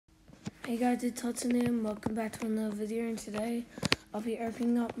Hey guys, it's Hudson here and welcome back to another video, and today I'll be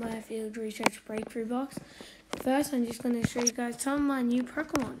opening up my Field Research Breakthrough box. First, I'm just going to show you guys some of my new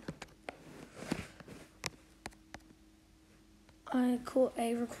Pokemon. I caught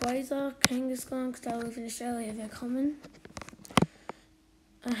a Rayquaza, Kangaskhan, because I live in Australia, they're common.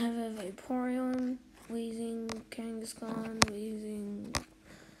 I have a Vaporeon, Weezing, Kangaskhan, Weezing,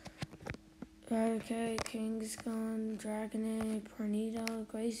 Raticate, Kangaskhan, Dragonite, Ponyta,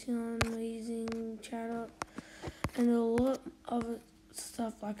 Glaceon, Weezing, Chatot, and a lot of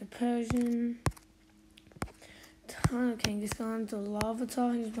stuff like a Persian, ton of Kangaskhan, a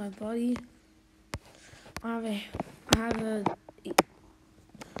Larvitar, here's my buddy. I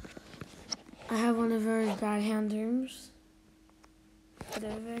have one of those bad Houndooms.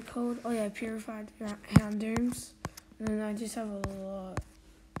 Whatever they're called. Oh yeah, purified Houndooms. And then I just have a lot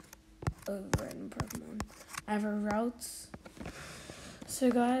of random Pokemon. I have a Routes. So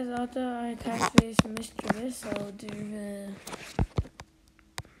guys, after I catch this Mischievous, I'll do the...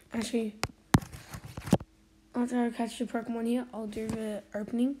 Actually, after I catch the Pokemon here, I'll do the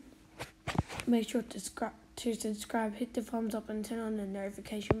opening. Make sure to subscribe, hit the thumbs up, and turn on the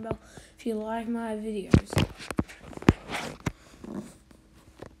notification bell if you like my videos.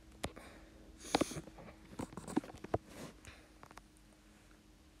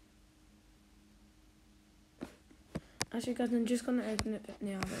 Actually guys, I'm just gonna open it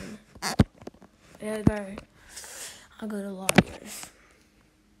now then. There we go. I got a lot of yours.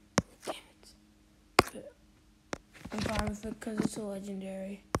 Damn it. But I'm fine with it because it's a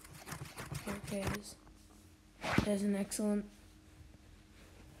legendary. Who cares? There's an excellent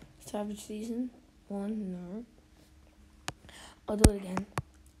Savage Season. One, no. I'll do it again.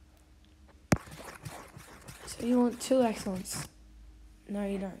 So you want two excellents? No,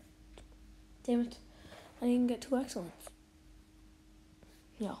 you don't. Damn it. I didn't get two excellents.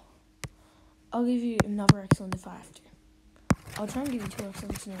 No. I'll give you another excellent if I have to. I'll try and give you two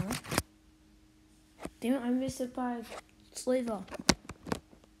excellents now. Damn it, I missed it by a sliver.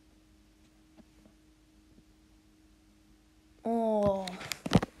 Oh.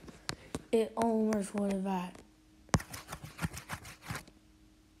 It almost would have that.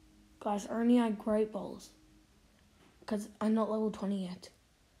 Guys, I only had Great Balls. Because I'm not level 20 yet.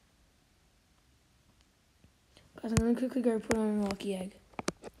 Guys, I'm going to quickly go put on a Lucky Egg.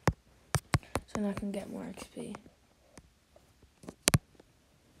 So I can get more XP.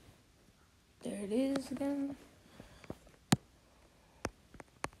 There it is again.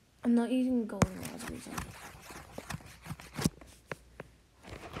 I'm not using golden raspberries on it.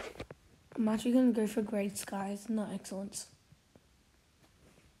 I'm actually going to go for Great Skies, not excellence.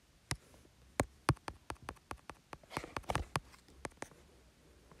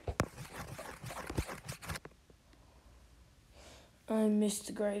 I missed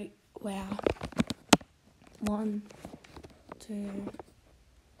the great. Wow. 1, 2.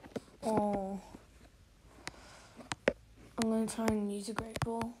 Oh. I'm going to try and use a Great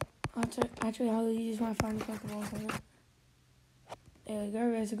Ball. Actually, I'll use my final Pokeballs on it. There we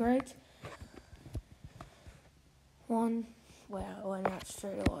go, there's a Great. 1. Wow, I went out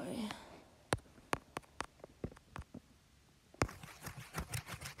straight away.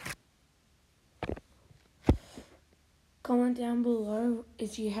 Comment down below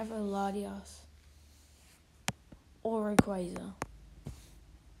if you have a Latias or a Rayquaza.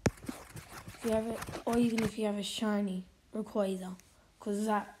 If you have it, or even if you have a shiny Rayquaza, because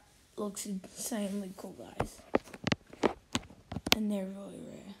that looks insanely cool, guys. And they're really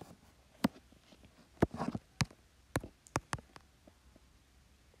rare.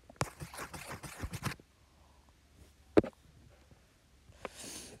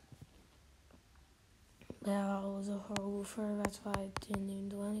 That was a horrible throw, that's why I didn't even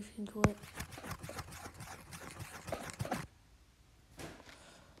do anything to it.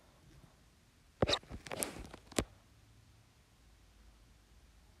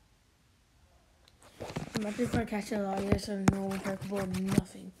 Imagine if I catch a Latias and a normal Pokeball,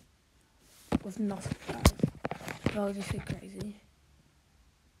 nothing. With nothing, guys. That would just be crazy.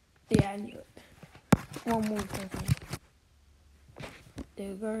 Yeah, I knew it. One more Pokemon. There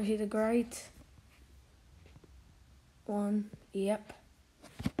we go, hit a Great. 1, yep.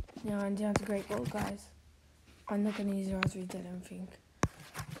 Now I'm down to Great Ball, guys. I'm not going to use raspberries, I don't think.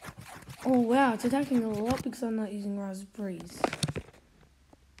 Oh wow, it's attacking a lot because I'm not using raspberries.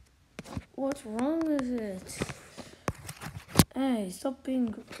 What's wrong with it? Hey, stop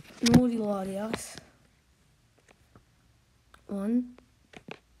being naughty, Latias. 1,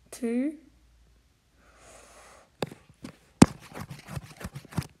 2.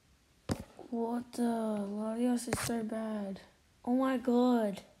 What the? Latias is so bad. Oh my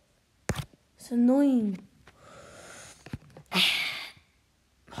god. It's annoying.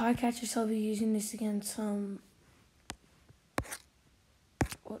 Hard catchers, I'll be using this against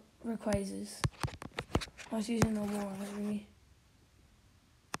Rayquazas. I was using no more already.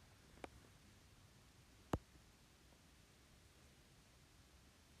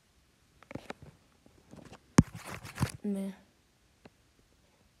 Meh.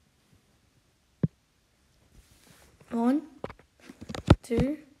 1,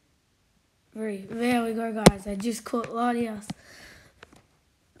 2, 3. There we go, guys. I just caught Latias.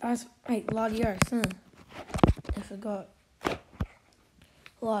 Wait, Latios, huh? I forgot.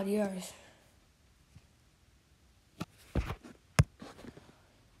 Latios.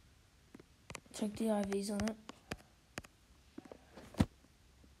 Check the IVs on it.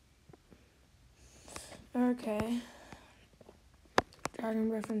 Okay. Dragon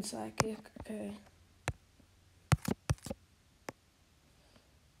Breath and Psychic. Okay.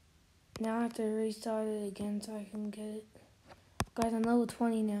 Now I have to restart it again so I can get it. Guys, I'm level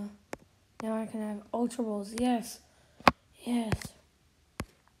 20 now. Now I can have Ultra Balls. Yes. Yes.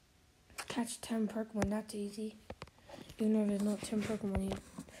 Catch 10 Pokemon. That's easy. Even though there's not 10 Pokemon here.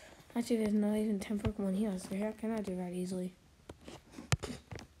 Actually, there's not even 10 Pokemon here. So how can I do that easily?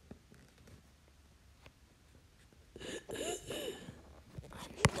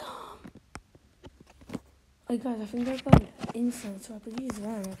 Oh, guys, I think I got an instant, so I could use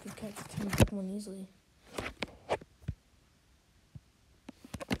that and I could catch 10 Pokemon easily.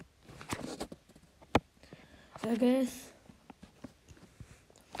 So I guess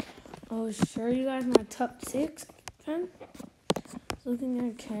I'll show you guys my top 6 then. Looking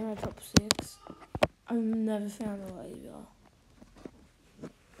at my top 6. I've never found a Labial.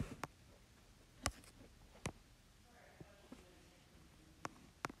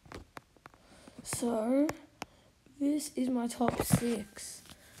 So this is my top 6.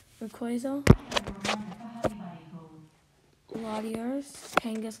 Rayquaza, Latios,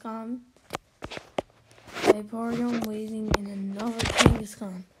 Kangaskhan, Vaporeon, Weezing, and another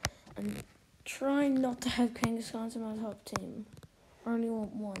Kangaskhan. I'm trying not to have Kangaskhan's in my top team. I only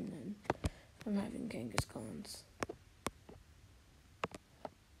want one then. I'm having Kangaskhan's.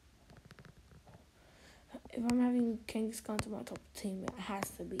 If I'm having Kangaskhan's in my top team, it has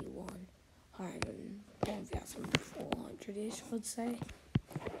to be one higher than 1,400-ish, I would say.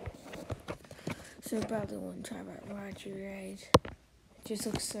 So probably won't try about Raichu Raid. It just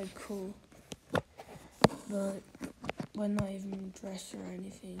looks so cool. But we're not even dressed or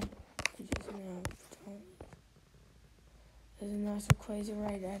anything. We just there's a nice Rayquaza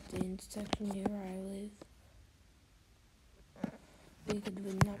right at the intersection here where I live. We could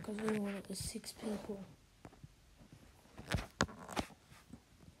win that because we won it with 6 people.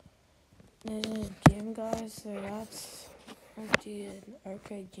 There's a gym, guys, so that's actually an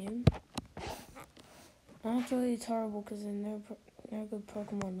arcade gym. Actually, it's horrible because there's no good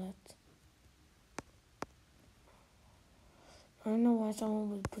Pokemon left. I don't know why someone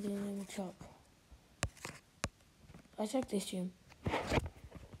would put it in the shop. I checked this gym.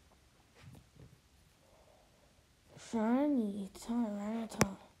 Shiny,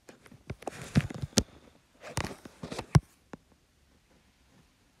 Tyranitar.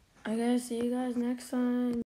 I gotta see you guys next time.